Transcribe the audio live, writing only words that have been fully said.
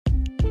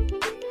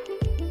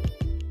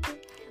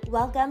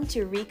Welcome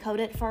to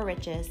Recoded for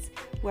Riches,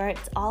 where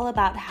it's all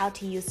about how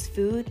to use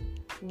food,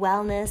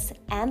 wellness,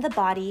 and the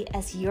body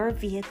as your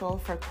vehicle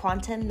for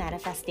quantum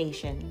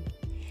manifestation.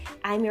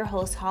 I'm your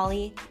host,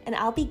 Holly, and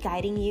I'll be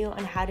guiding you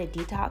on how to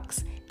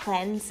detox,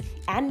 cleanse,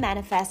 and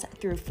manifest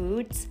through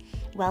foods,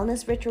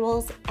 wellness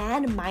rituals,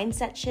 and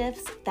mindset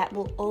shifts that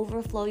will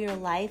overflow your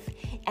life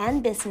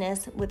and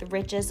business with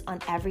riches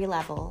on every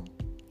level.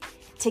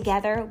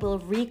 Together, we'll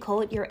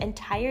recode your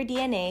entire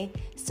DNA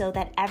so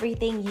that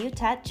everything you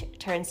touch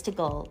turns to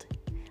gold.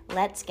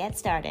 Let's get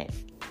started.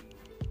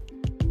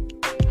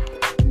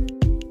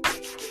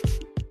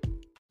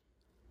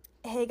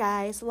 Hey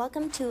guys,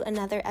 welcome to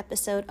another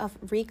episode of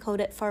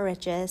Recoded for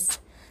Riches.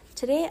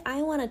 Today,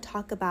 I want to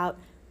talk about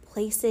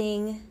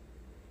placing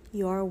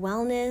your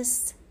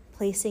wellness,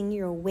 placing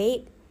your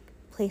weight,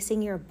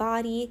 placing your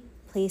body,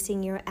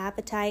 placing your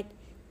appetite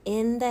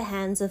in the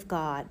hands of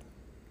God,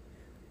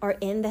 or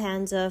in the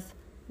hands of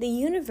the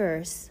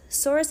universe,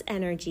 source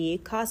energy,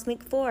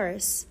 cosmic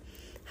force,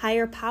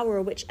 higher power,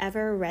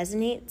 whichever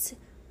resonates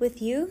with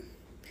you.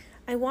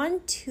 I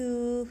want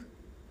to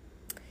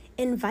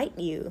invite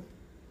you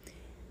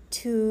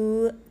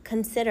to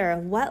consider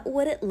what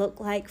would it look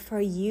like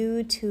for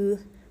you to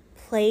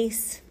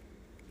place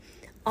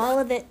all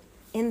of it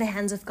in the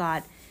hands of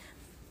God.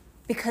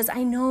 Because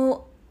I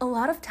know a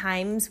lot of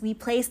times we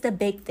place the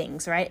big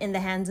things, right, in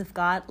the hands of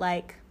God,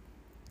 like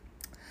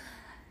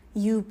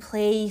you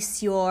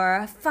place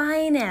your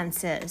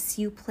finances,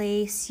 you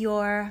place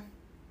your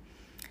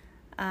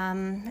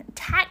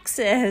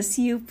taxes,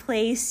 you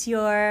place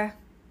your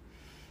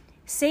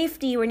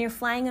safety when you're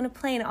flying on a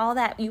plane, all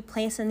that you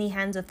place in the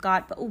hands of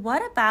God. But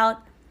what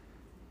about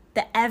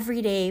the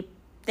everyday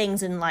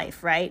things in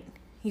life, right?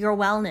 Your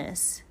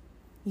wellness,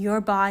 your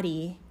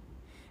body,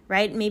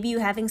 right? Maybe you're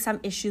having some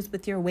issues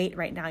with your weight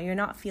right now. You're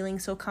not feeling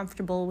so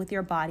comfortable with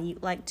your body.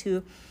 You'd like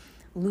to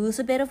lose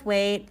a bit of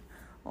weight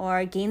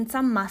or gain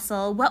some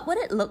muscle. What would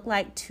it look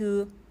like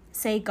to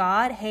say,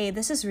 God, hey,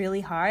 this is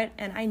really hard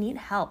and I need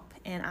help,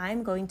 and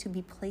I'm going to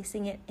be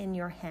placing it in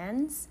your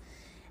hands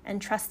and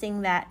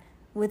trusting that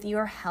with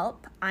your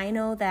help, I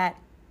know that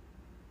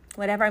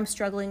whatever I'm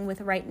struggling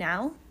with right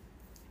now,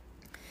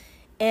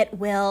 it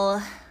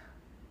will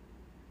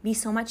be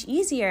so much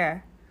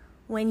easier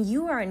when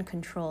you are in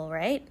control,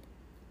 right?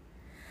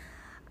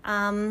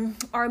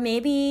 Or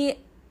maybe,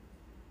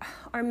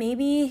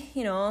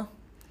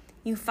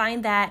 you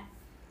find that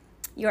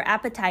your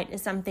appetite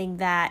is something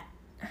that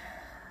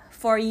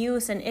for you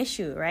is an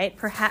issue, right?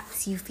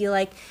 Perhaps you feel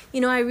like,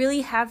 I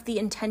really have the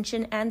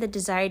intention and the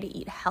desire to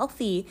eat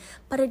healthy,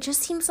 but it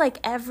just seems like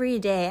every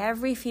day,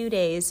 every few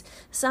days,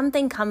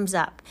 something comes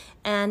up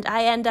and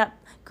I end up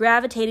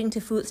gravitating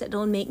to foods that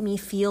don't make me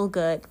feel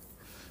good.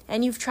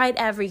 And you've tried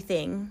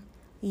everything.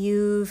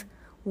 You've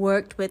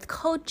worked with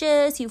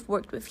coaches, you've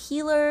worked with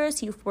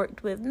healers, you've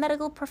worked with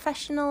medical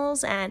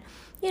professionals, and,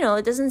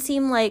 it doesn't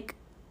seem like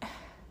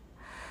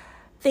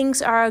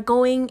things are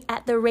going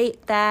at the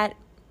rate that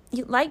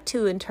you'd like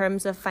to in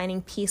terms of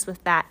finding peace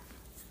with that.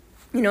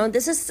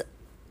 This is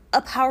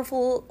a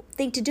powerful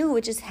thing to do,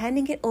 which is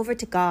handing it over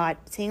to God,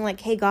 saying like,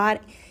 hey, God,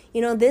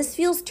 this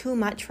feels too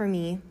much for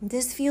me.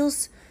 This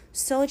feels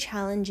so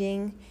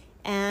challenging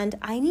and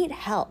I need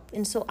help.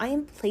 And so I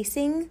am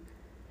placing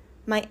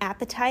my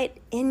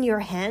appetite in your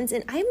hands,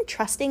 and I'm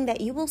trusting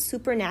that you will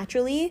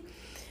supernaturally,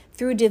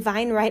 through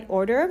divine right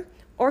order,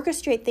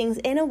 orchestrate things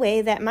in a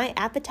way that my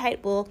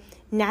appetite will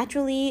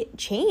naturally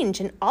change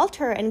and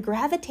alter and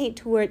gravitate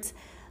towards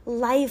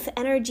life,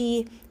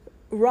 energy,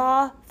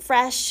 raw,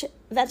 fresh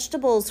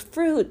vegetables,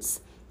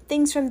 fruits,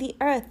 things from the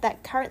earth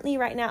that currently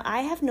right now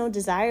I have no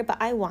desire, but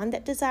I want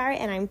that desire,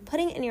 and I'm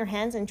putting it in your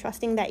hands and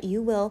trusting that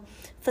you will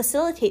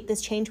facilitate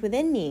this change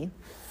within me.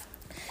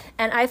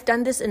 And I've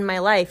done this in my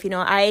life.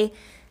 I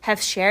have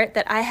shared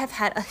that I have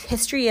had a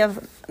history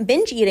of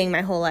binge eating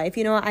my whole life.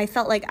 I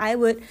felt like I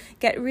would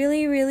get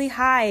really, really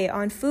high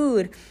on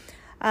food,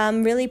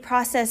 really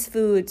processed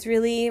foods,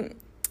 really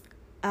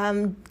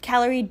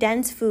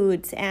calorie-dense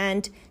foods,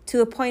 and to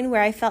a point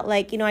where I felt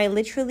like, I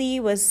literally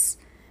was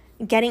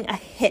getting a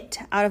hit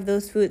out of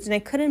those foods, and I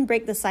couldn't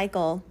break the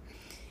cycle.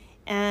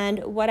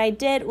 And what I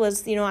did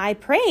was, I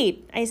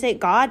prayed. I said,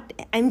 God,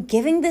 I'm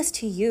giving this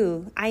to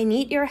you. I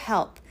need your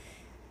help.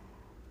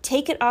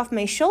 Take it off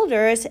my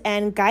shoulders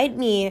and guide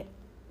me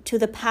to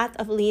the path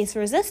of least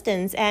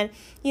resistance. And,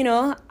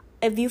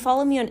 if you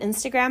follow me on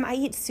Instagram, I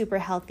eat super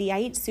healthy.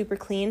 I eat super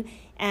clean.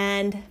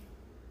 And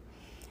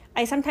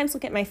I sometimes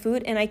look at my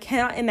food and I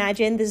cannot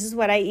imagine this is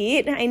what I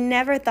eat. I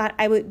never thought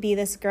I would be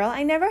this girl.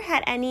 I never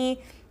had any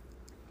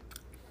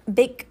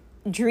big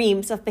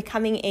dreams of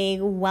becoming a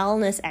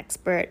wellness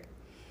expert,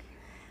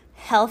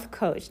 health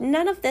coach.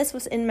 None of this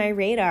was in my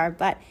radar.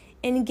 But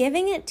in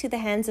giving it to the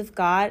hands of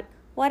God,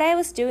 what I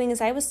was doing is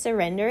I was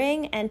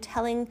surrendering and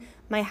telling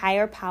my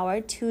higher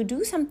power to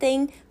do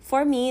something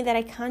for me that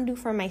I can't do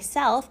for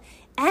myself,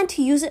 and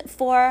to use it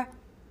for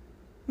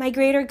my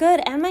greater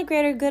good. And my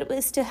greater good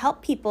is to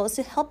help people, is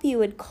to help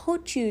you and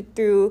coach you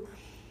through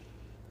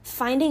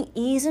finding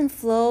ease and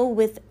flow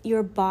with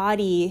your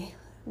body,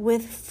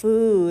 with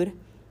food,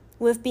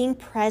 with being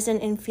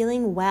present and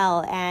feeling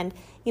well and,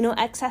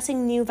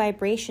 accessing new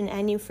vibration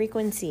and new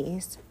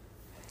frequencies.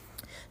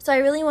 So I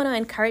really want to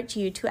encourage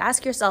you to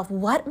ask yourself,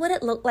 what would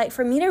it look like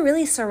for me to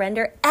really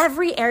surrender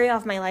every area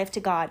of my life to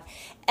God?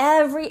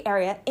 Every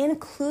area,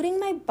 including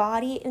my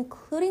body,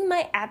 including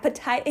my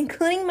appetite,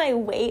 including my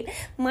weight,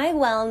 my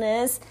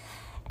wellness.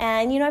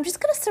 And, I'm just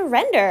going to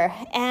surrender.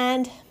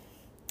 And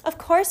of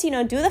course, do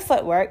the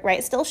footwork,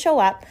 right? Still show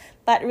up,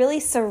 but really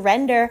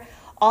surrender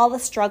all the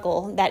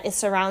struggle that is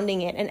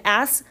surrounding it and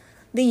ask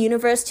the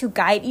universe to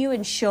guide you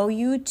and show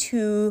you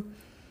to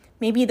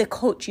maybe the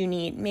coach you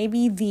need,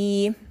 maybe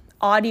the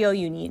audio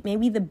you need,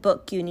 maybe the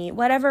book you need,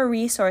 whatever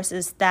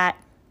resources that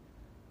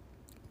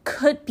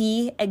could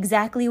be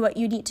exactly what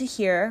you need to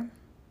hear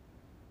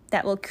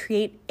that will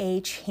create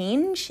a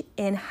change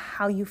in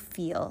how you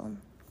feel.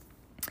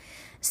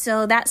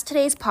 So that's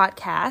today's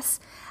podcast.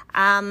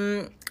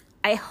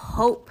 I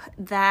hope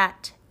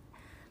that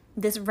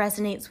this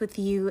resonates with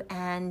you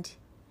and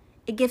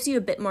it gives you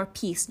a bit more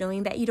peace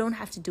knowing that you don't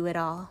have to do it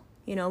all.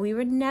 We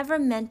were never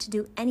meant to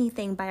do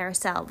anything by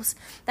ourselves.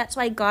 That's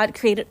why God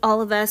created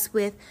all of us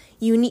with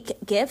unique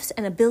gifts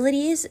and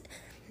abilities,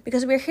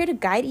 because we're here to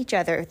guide each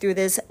other through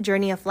this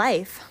journey of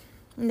life.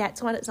 And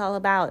that's what it's all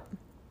about.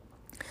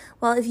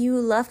 Well, if you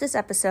love this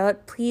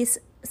episode, please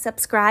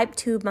subscribe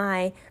to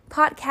my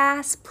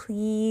podcast.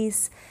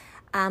 Please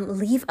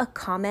leave a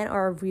comment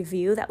or a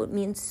review. That would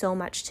mean so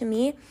much to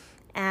me.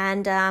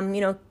 And,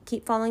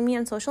 keep following me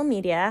on social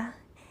media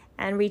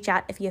and reach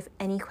out if you have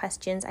any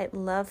questions. I'd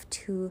love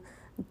to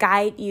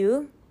guide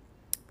you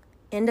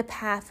in the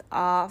path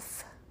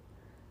of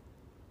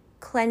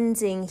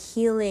cleansing,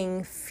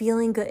 healing,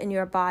 feeling good in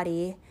your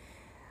body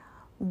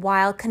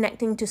while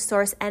connecting to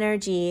source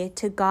energy,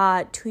 to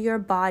God, to your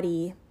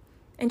body,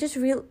 and just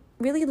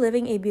really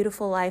living a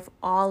beautiful life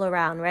all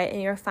around, right? In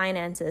your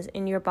finances,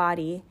 in your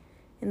body,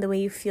 in the way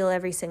you feel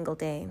every single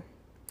day.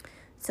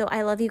 So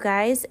I love you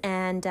guys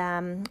and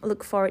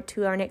look forward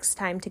to our next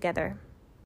time together.